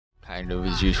kind of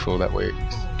is useful that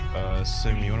works.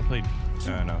 Sim, you wanna play?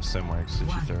 No, Sim works if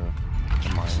you throw a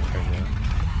mine or the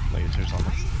lasers on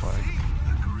the flag.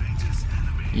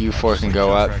 You four can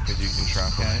go up. Because you can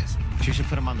trap them. You should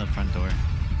put them on the front door.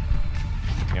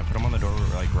 Yeah, put them on the door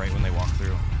like right when they walk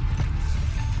through.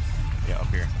 Yeah, up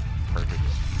here. Perfect.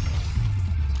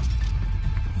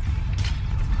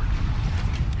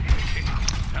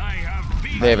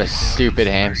 They have a stupid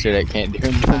hamster that can't do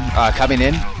anything. Coming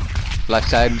in. Left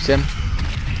side, Sim.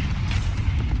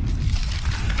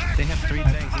 They have 3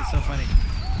 tanks, it's so funny.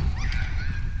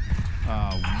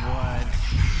 Oh, what?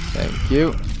 Thank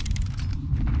you.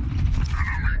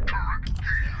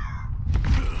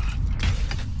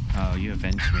 Oh, you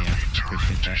avenged me. I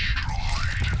appreciate that.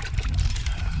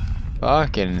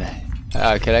 Fucking.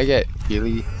 Can I get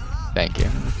Healy? Thank you.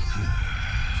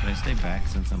 Should I stay back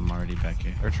since I'm already back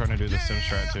here? They're trying to do the sim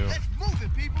strat too.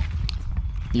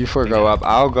 You four go up.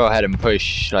 I'll go ahead and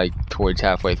push like towards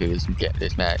halfway through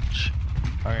this match.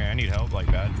 Okay, I need help like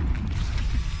that.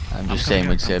 I'm just saying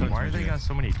with Sim. Why do they got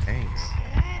so many tanks?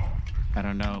 I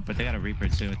don't know, but they got a Reaper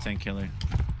too, a tank killer.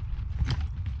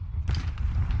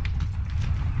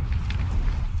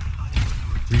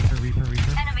 Reaper.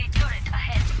 Enemy turret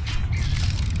ahead.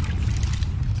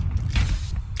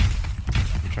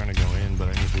 I'm trying to go in, but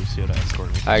I need Lucio to escort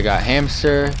me. I got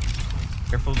hamster.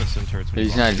 Careful of the sim turrets.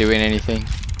 He's not doing anything.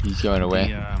 He's going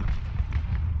away.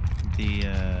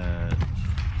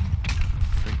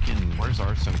 Freaking. Where's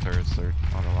our sim turrets? They're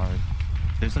on the line.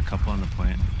 There's a couple on the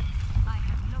point.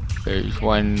 There's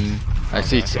one. I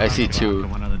see 2.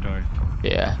 One on the door.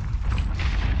 Yeah.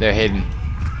 They're hidden.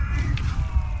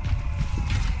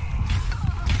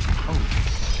 Oh,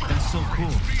 that's so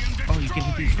cool. Oh, you can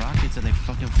hit these rockets and they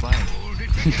fucking fly.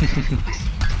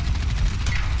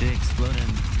 They explode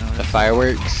and... Oh, The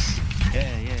fireworks.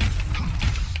 Yeah.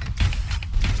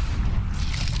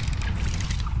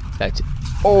 That's it.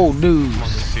 Oh, news. Come on,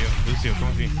 Lucio, come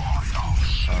with me.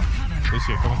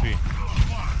 Lucio, come with me.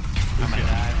 Lucio.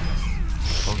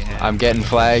 I'm getting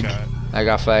flag. I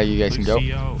got flag. You guys can go.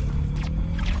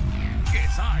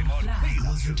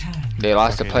 They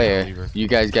lost a player. You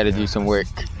guys got to do some work.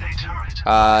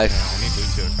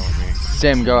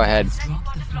 Sim, go ahead.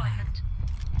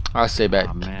 I'll stay back.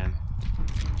 Oh man.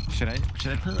 Should I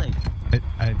put like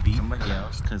I beat somebody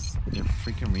else? Cause they're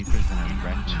freaking Reapers and I'm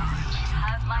wrecking.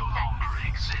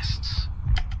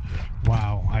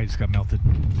 Wow, I just got melted.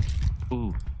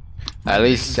 Ooh. At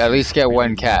least get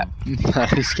one cap.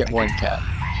 At least get one cap.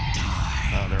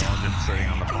 Oh, they're all just sitting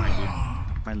on the point, dude.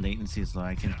 My latency is low.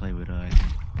 I can play with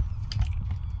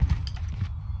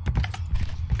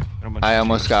I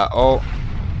almost got. Oh,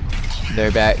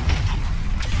 they're back.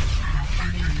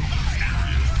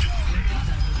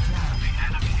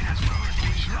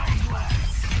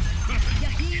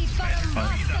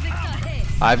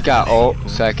 I've got ult,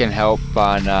 so I can help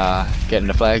on getting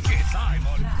the flag.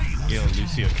 Yo,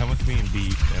 Lucio, come with me and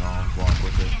beat, and I'll walk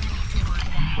with it.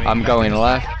 Wait, I'm going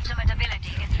left.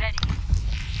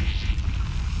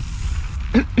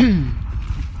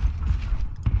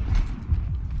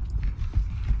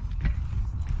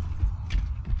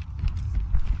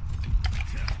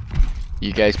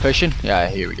 You guys pushing? Yeah,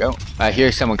 here we go. I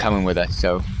hear someone coming with us,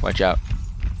 so watch out.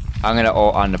 I'm gonna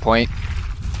ult on the point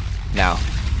now.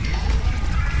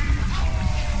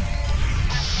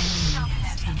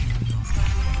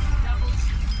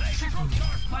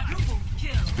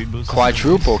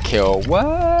 Quadruple kill.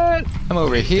 What? I'm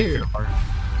over here.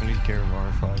 I need to carry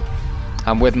our flag.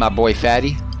 I'm with my boy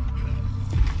Fatty.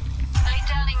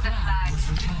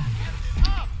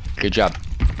 Good job.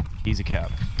 Easy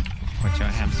cap. Watch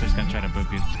out, hamster's gonna try to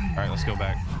boop you. Alright, let's go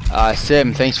back.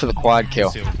 Sim, thanks for the quad kill.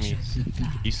 Stay with me.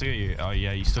 You still got your, oh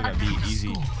yeah, you still got beat.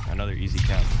 Easy. Another easy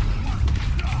cap.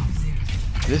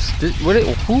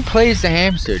 Who plays the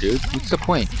hamster, dude? What's the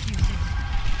point?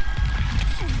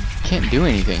 Can't do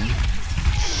anything.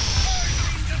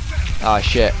 Ah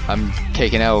shit, I'm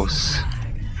taking L's.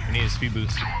 I need a speed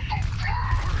boost.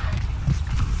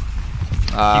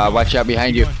 Watch out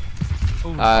behind you.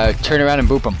 Turn around and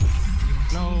boop him.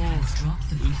 No,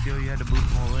 Lucio, you had to boot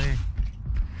him away.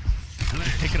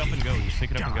 Just pick it up and go. Just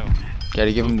pick it up and go.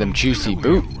 Gotta give him them juicy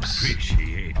boops.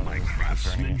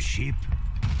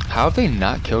 How have they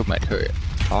not killed my turret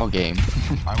all game?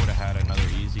 I would have had another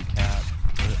easy cap.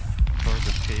 Towards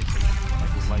the chase, like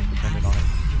his life depended on it.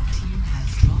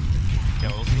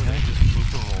 Yeah, also they just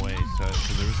booped him away, so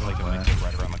there was like a medkit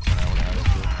right around the corner. I would have had it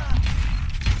too.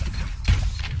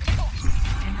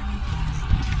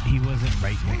 He wasn't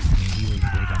right next to me. He was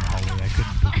way down the hallway. I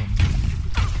couldn't boop him.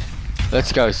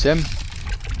 Let's go, Sim.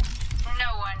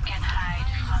 No one can hide.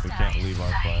 We can't leave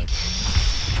our flag.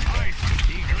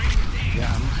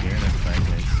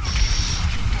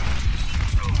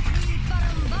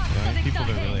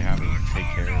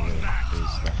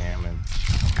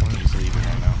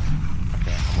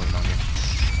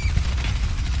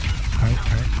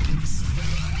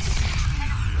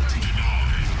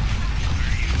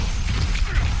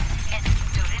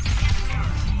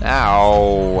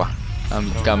 Ow.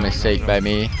 Dumb mistake by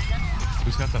me.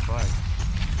 Who's got the flag?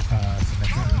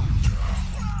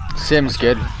 Sim's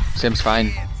good. Sim's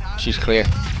fine. She's clear.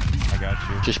 I got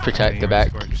you. Just protect the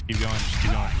back. Just keep going. Just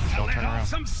keep going. Don't turn around.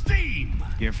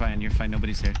 You're fine. You're fine.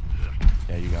 Nobody's here.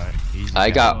 Yeah, you got it. Easy. I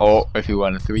got ult if you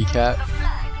want a 3-cap.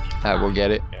 I will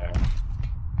get it. Yeah.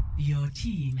 Your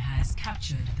team has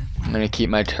captured the flag. I'm gonna keep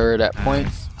my turret at point.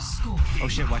 Score Oh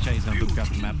shit! Watch out. He's gonna boop drop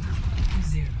the map.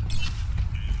 0.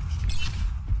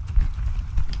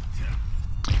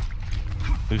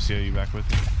 Lucio, you back with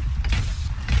me?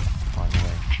 On your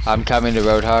way. I'm coming to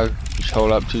Roadhog. Just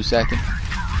hold up 2 seconds.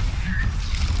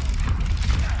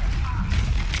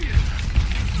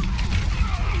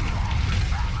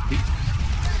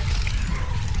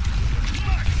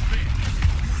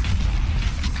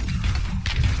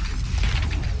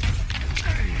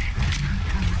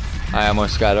 I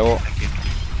almost got ult.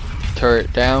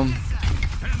 Turret down.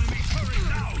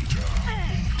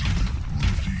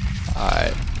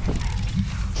 Alright.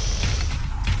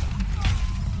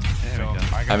 There we go.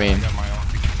 I mean- I got my own.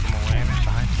 I'm away.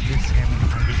 Behind this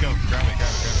camera. Just go. Grab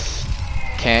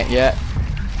it. Can't yet.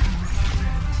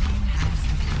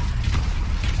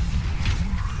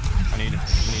 I need an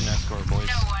escort, boys.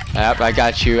 Yep, I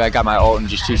got you. I got my ult in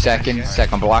just 2 seconds.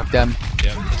 Second block them.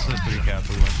 Yep, this is 3-cap.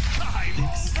 We win.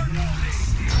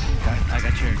 I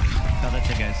got your. No, that's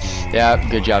it, guys. Yeah,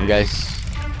 good job, guys.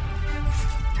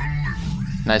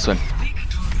 Nice one.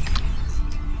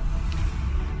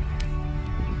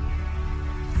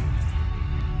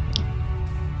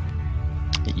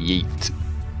 Yeet.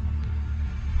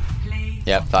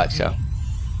 Yep, thought so.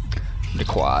 The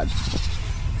quad.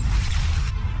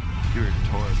 You're a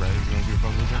tour, bro. You gonna do a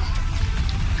problem with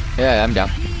this? Yeah, I'm down.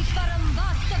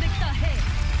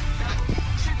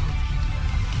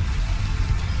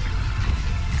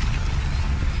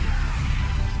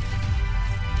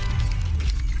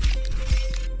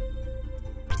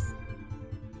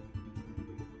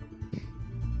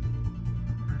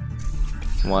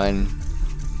 One,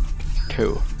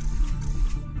 two.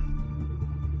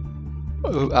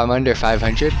 Ooh, I'm under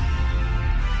 500.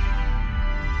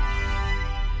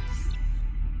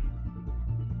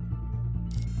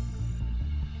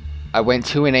 I went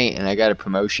 2-8 and I got a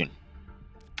promotion.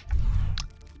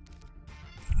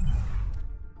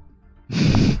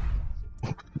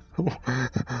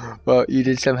 Well, you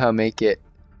did somehow make it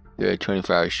through a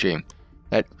 24-hour stream.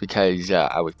 That's because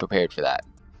I was prepared for that.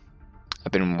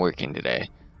 I've been working today.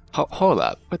 Hold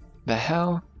up. What the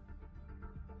hell?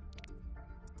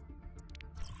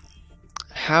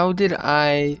 How did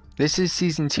I... This is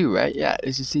season 2, right? Yeah,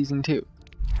 this is season 2.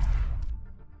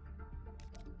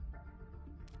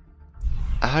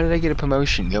 How did I get a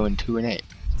promotion going 2-8?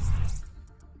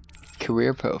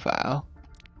 Career profile.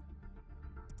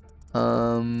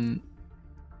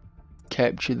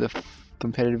 Capture the...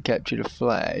 Competitive capture the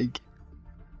flag.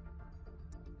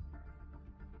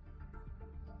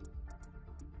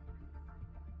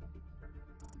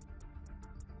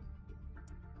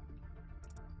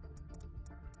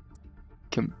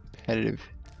 Competitive.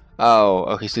 Oh,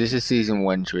 okay, so this is season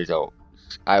 1's results.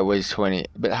 I was 20,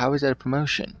 but how is that a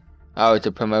promotion? Oh, it's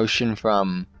a promotion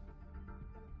from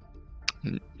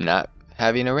not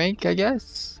having a rank, I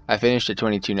guess? I finished at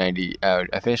 2290,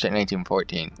 I finished at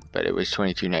 1914, but it was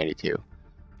 2292.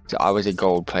 So I was a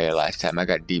gold player last time. I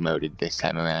got demoted this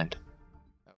time around.